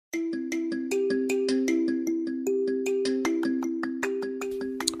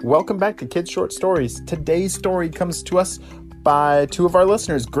Welcome back to Kids Short Stories. Today's story comes to us by two of our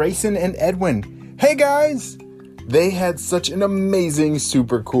listeners, Grayson and Edwin. Hey guys! They had such an amazing,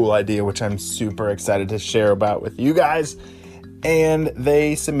 super cool idea, which I'm super excited to share about with you guys. And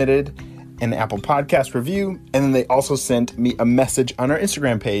they submitted an Apple Podcast review, and then they also sent me a message on our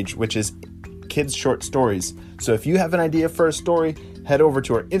Instagram page, which is Kids Short Stories. So if you have an idea for a story, head over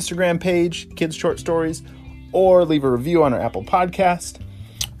to our Instagram page, Kids Short Stories, or leave a review on our Apple Podcast.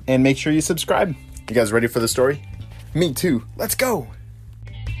 And make sure you subscribe. You guys ready for the story? Me too. Let's go.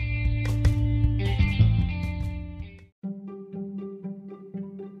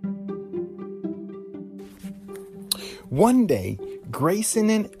 One day,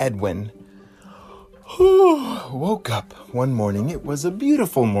 Grayson and Edwin woke up one morning. It was a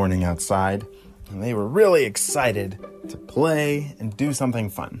beautiful morning outside, and they were really excited to play and do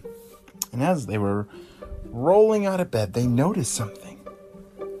something fun. And as they were rolling out of bed, they noticed something.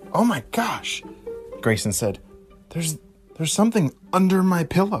 Oh my gosh, Grayson said, there's something under my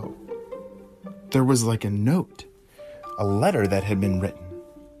pillow. There was like a note, a letter that had been written.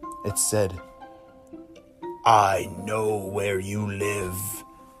 It said, I know where you live,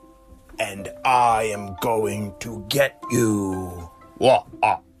 and I am going to get you.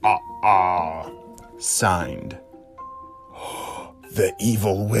 Signed, the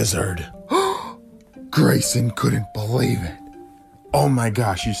evil wizard. Grayson couldn't believe it. Oh my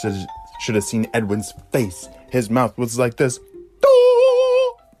gosh, you should have seen Edwin's face. His mouth was like this.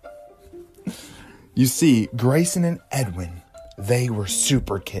 You see, Grayson and Edwin, they were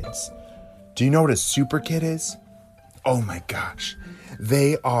super kids. Do you know what a super kid is? Oh my gosh.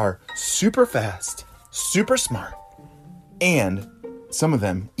 They are super fast, super smart, and some of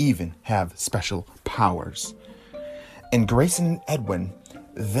them even have special powers. And Grayson and Edwin,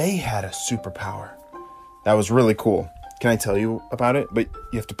 they had a superpower. That was really cool. Can I tell you about it? But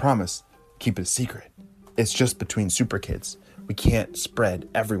you have to promise, keep it a secret. It's just between super kids. We can't spread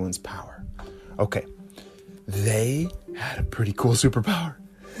everyone's power. Okay. They had a pretty cool superpower.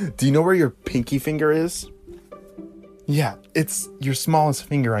 Do you know where your pinky finger is? Yeah, it's your smallest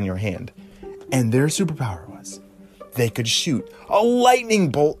finger on your hand. And their superpower was they could shoot a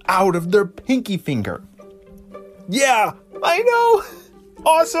lightning bolt out of their pinky finger. Yeah, I know.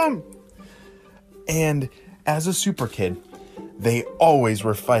 Awesome. And as a super kid, they always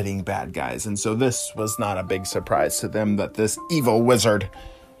were fighting bad guys. And so this was not a big surprise to them that this evil wizard,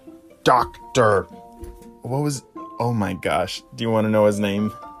 oh my gosh, do you want to know his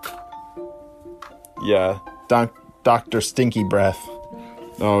name? Yeah, Dr. Stinky Breath.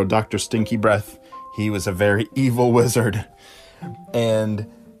 Oh, Dr. Stinky Breath. He was a very evil wizard.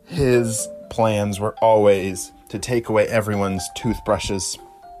 And his plans were always to take away everyone's toothbrushes.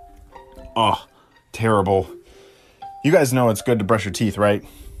 Oh, terrible. You guys know it's good to brush your teeth, right?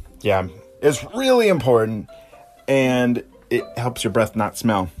 Yeah, it's really important, and it helps your breath not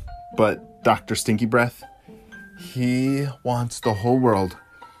smell. But Dr. Stinky Breath, he wants the whole world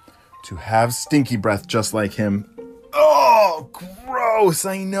to have stinky breath just like him. Oh, gross,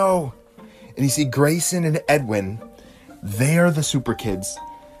 I know. And you see, Grayson and Edwin, they are the super kids,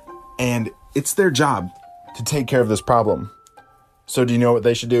 and it's their job to take care of this problem. So do you know what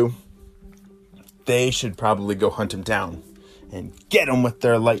they should do? They should probably go hunt him down and get him with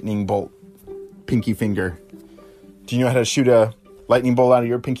their lightning bolt pinky finger. Do you know how to shoot a lightning bolt out of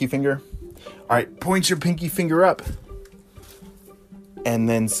your pinky finger? All right, point your pinky finger up and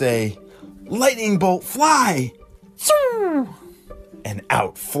then say, lightning bolt, fly! And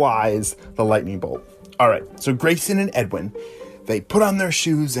out flies the lightning bolt. All right, so Grayson and Edwin, they put on their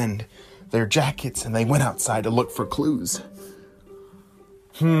shoes and their jackets and they went outside to look for clues.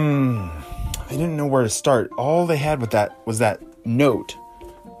 They didn't know where to start. All they had with that was that note.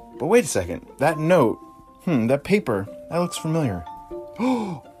 But wait a second. That note, that paper, that looks familiar.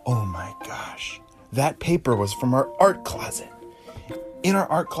 Oh my gosh. That paper was from our art closet. In our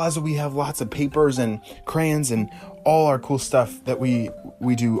art closet, we have lots of papers and crayons and all our cool stuff that we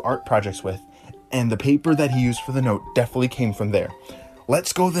do art projects with. And the paper that he used for the note definitely came from there.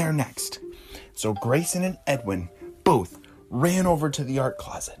 Let's go there next. So Grayson and Edwin both ran over to the art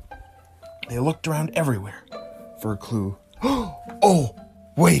closet. They looked around everywhere for a clue. Oh,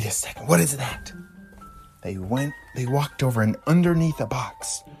 wait a second. What is that? They walked over and underneath a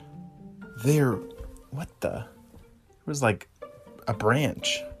box. What the? It was like a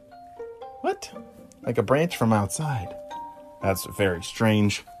branch. What? Like a branch from outside. That's very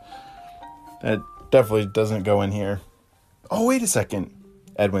strange. That definitely doesn't go in here. Oh, wait a second,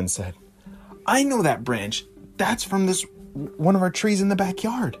 Edwin said. I know that branch. That's from one of our trees in the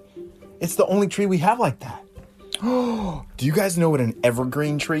backyard. It's the only tree we have like that. Do you guys know what an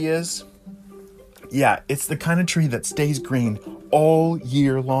evergreen tree is? Yeah, it's the kind of tree that stays green all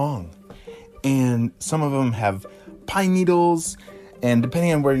year long. And some of them have pine needles, and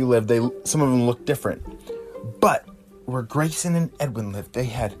depending on where you live, some of them look different. But where Grayson and Edwin lived, they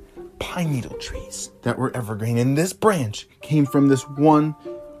had pine needle trees that were evergreen. And this branch came from this one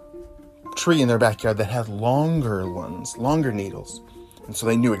tree in their backyard that had longer needles. And so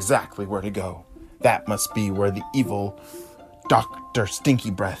they knew exactly where to go. That must be where the evil Dr. Stinky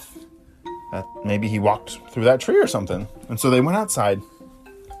Breath, maybe he walked through that tree or something. And so they went outside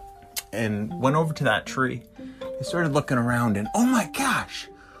and went over to that tree. They started looking around, and oh my gosh,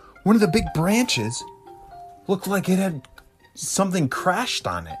 one of the big branches looked like it had something crashed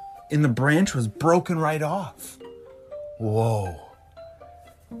on it, and the branch was broken right off. Whoa.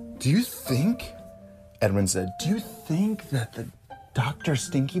 Do you think, Edwin said, do you think that the Dr.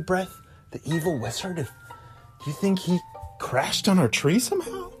 Stinky Breath, the evil wizard, do you think he crashed on our tree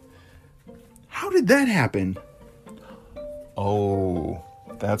somehow? How did that happen? Oh,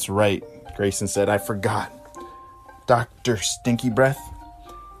 that's right, Grayson said. I forgot. Dr. Stinky Breath,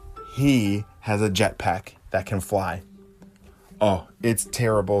 he has a jetpack that can fly. Oh, it's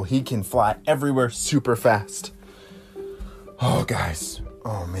terrible. He can fly everywhere super fast. Oh, guys.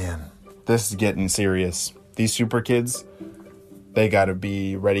 Oh, man. This is getting serious. These super kids, they gotta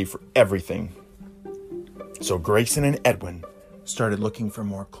be ready for everything. So Grayson and Edwin started looking for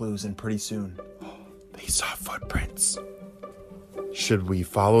more clues, and pretty soon, they saw footprints. Should we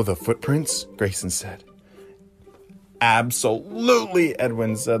follow the footprints? Grayson said. Absolutely,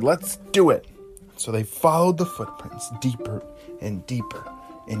 Edwin said. Let's do it. So they followed the footprints deeper and deeper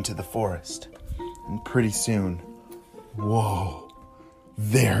into the forest. And pretty soon, whoa,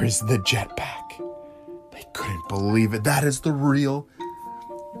 there's the jetpack. They couldn't believe it. That is the real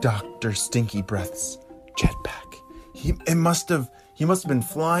Dr. Stinky Breath's jetpack. He must have been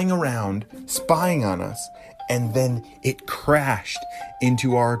flying around, spying on us, and then it crashed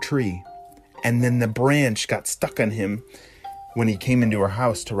into our tree. And then the branch got stuck on him when he came into our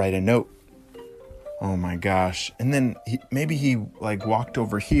house to write a note. Oh my gosh. And then maybe he walked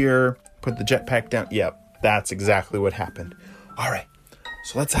over here, put the jetpack down. Yep, that's exactly what happened. All right,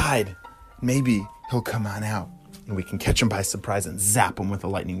 so let's hide. Maybe he'll come on out and we can catch him by surprise and zap him with a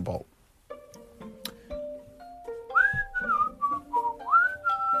lightning bolt.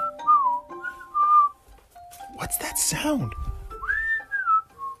 What's that sound?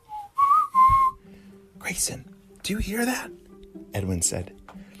 Grayson, do you hear that? Edwin said.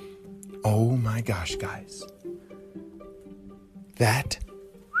 Oh my gosh, guys. That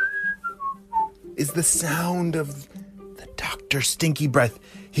is the sound of the Dr. Stinky Breath.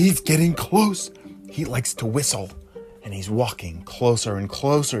 He's getting close. He likes to whistle, and he's walking closer and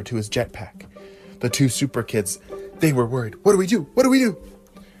closer to his jetpack. The two super kids, they were worried. What do we do? What do we do?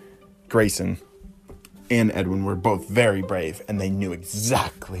 Grayson and Edwin were both very brave, and they knew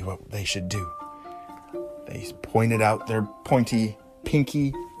exactly what they should do. They pointed out their pointy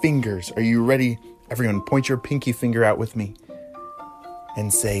pinky fingers. Are you ready? Everyone, point your pinky finger out with me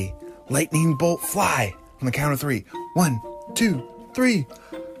and say, lightning bolt fly, on the count of 3. 1, 2, 3.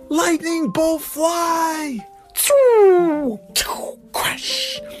 Lightning bolt fly!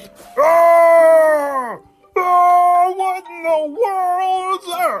 Crash! Oh, what in the world is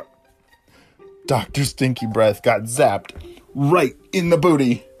that? Dr. Stinky Breath got zapped right in the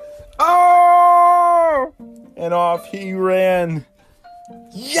booty. Oh! And off he ran.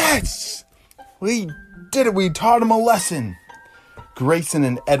 Yes! We did it. We taught him a lesson. Grayson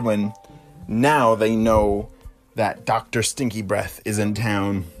and Edwin, now they know that Dr. Stinky Breath is in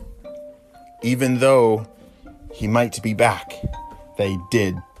town. Even though he might be back, they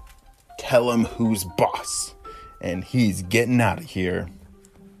did tell him who's boss, and he's getting out of here.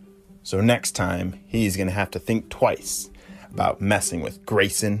 So next time, he's going to have to think twice about messing with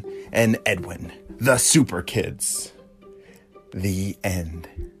Grayson and Edwin, the super kids. The end.